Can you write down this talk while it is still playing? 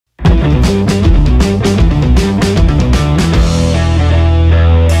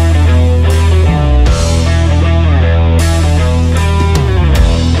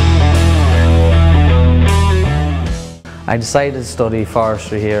I decided to study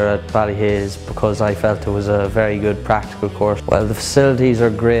forestry here at Ballyhaise because I felt it was a very good practical course. Well, the facilities are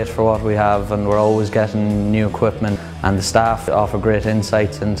great for what we have and we're always getting new equipment, and the staff offer great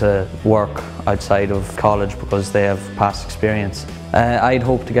insights into work outside of college because they have past experience. I'd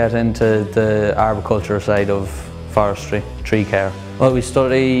hope to get into the arboriculture side of forestry, tree care. Well, we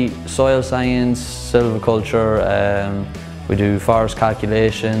study soil science, silviculture, we do forest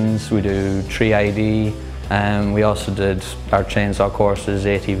calculations, we do tree ID. We also did our chainsaw courses,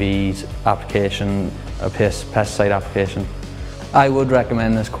 ATVs, application, a pesticide application. I would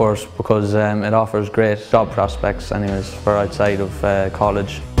recommend this course because it offers great job prospects anyways for outside of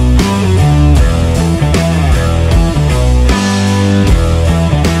college.